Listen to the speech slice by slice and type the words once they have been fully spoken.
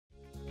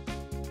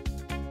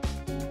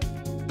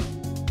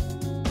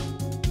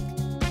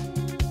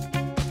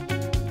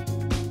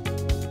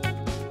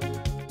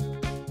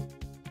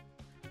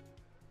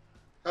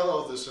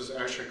Hello, this is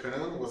Ashur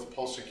with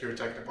Pulse Secure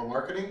Technical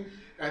Marketing,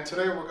 and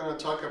today we're going to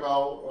talk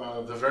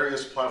about the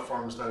various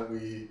platforms that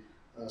we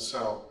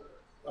sell.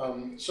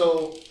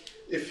 So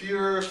if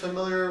you're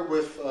familiar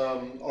with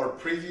our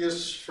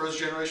previous first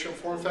generation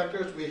form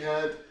factors, we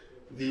had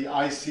the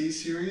IC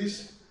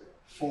series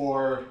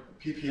for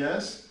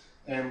PPS,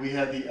 and we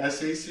had the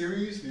SA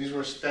series. These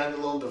were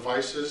standalone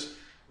devices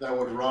that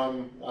would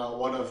run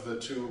one of the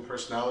two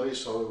personalities,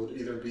 so it would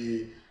either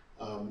be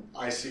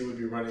IC would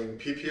be running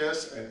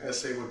PPS and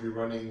SA would be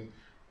running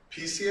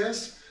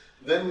PCS.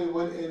 Then we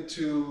went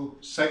into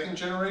second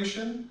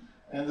generation,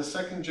 and the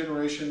second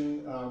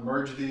generation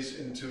merged these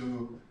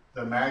into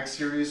the MAG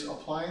series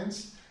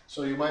appliance.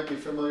 So you might be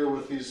familiar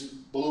with these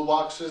blue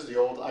boxes, the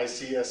old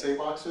IC SA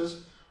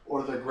boxes,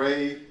 or the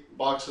gray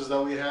boxes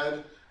that we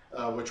had,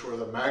 which were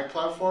the MAG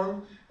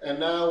platform. And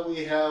now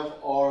we have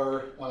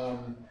our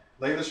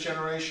latest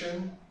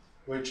generation,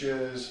 which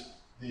is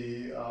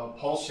the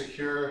Pulse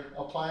Secure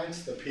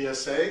appliance, the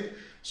PSA.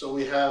 So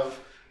we have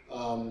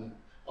a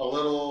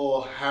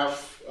little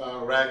half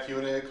rack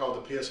unit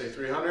called the PSA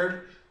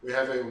 300. We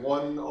have a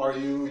 1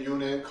 RU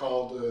unit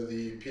called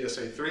the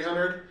PSA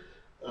 300.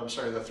 I'm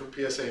sorry, the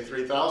PSA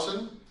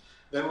 3000.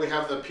 Then we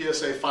have the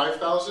PSA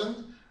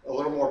 5000, a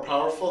little more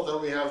powerful.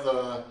 Then we have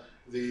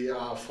the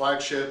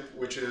flagship,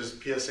 which is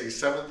PSA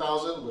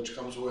 7000, which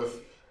comes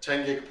with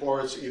 10 gig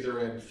ports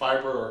either in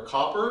fiber or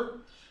copper.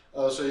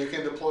 So you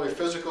can deploy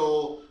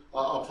physical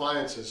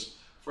appliances.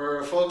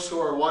 For folks who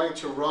are wanting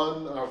to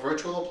run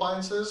virtual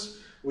appliances,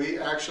 we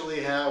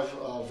actually have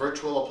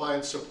virtual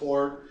appliance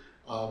support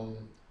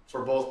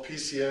for both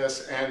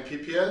PCS and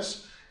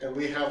PPS, and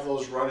we have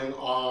those running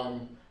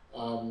on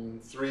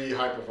 3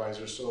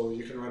 hypervisors. So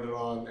you can run it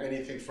on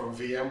anything from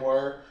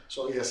VMware,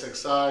 so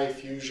ESXi,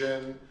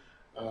 Fusion,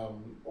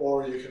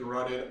 or you can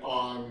run it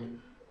on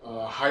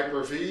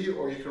Hyper-V,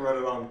 or you can run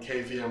it on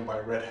KVM by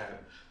Red Hat.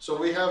 So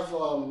we have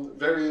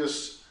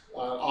various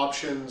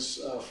options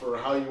for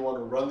how you want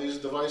to run these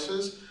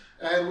devices,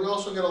 and we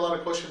also get a lot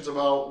of questions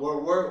about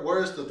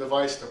where is the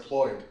device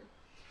deployed.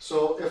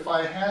 So if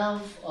I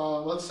have,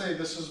 let's say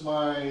this is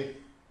my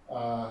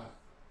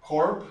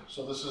corp,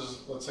 so this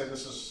is, let's say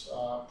this is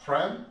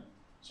prem,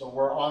 so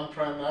we're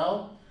on-prem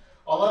now.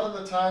 A lot of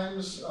the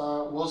times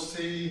we'll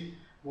see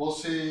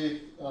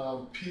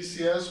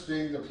PCS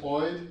being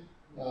deployed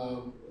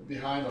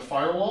behind a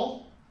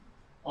firewall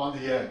on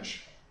the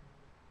edge.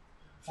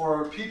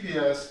 For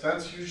PPS,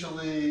 that's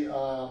usually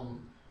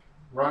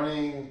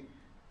running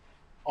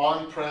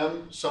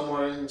on-prem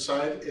somewhere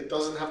inside. It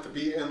doesn't have to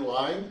be in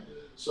line.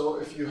 So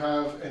if you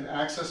have an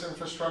access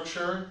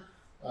infrastructure,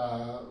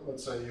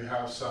 let's say you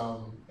have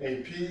some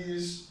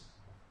APs,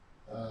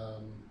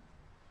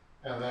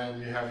 and then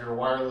you have your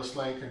wireless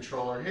LAN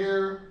controller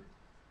here,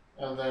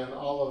 and then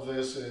all of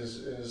this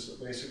is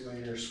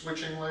basically your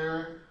switching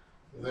layer.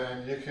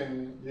 Then you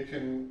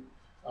can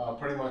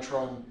pretty much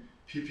run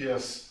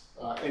PPS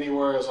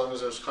anywhere as long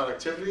as there's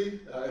connectivity.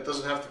 It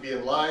doesn't have to be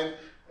in line.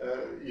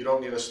 You don't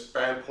need a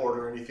span port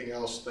or anything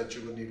else that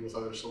you would need with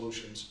other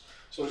solutions.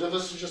 So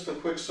this is just a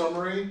quick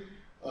summary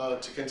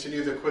to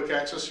continue the quick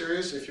access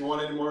series. If you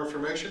want any more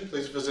information,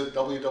 please visit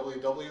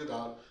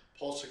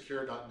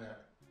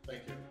www.pulsesecure.net.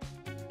 Thank you.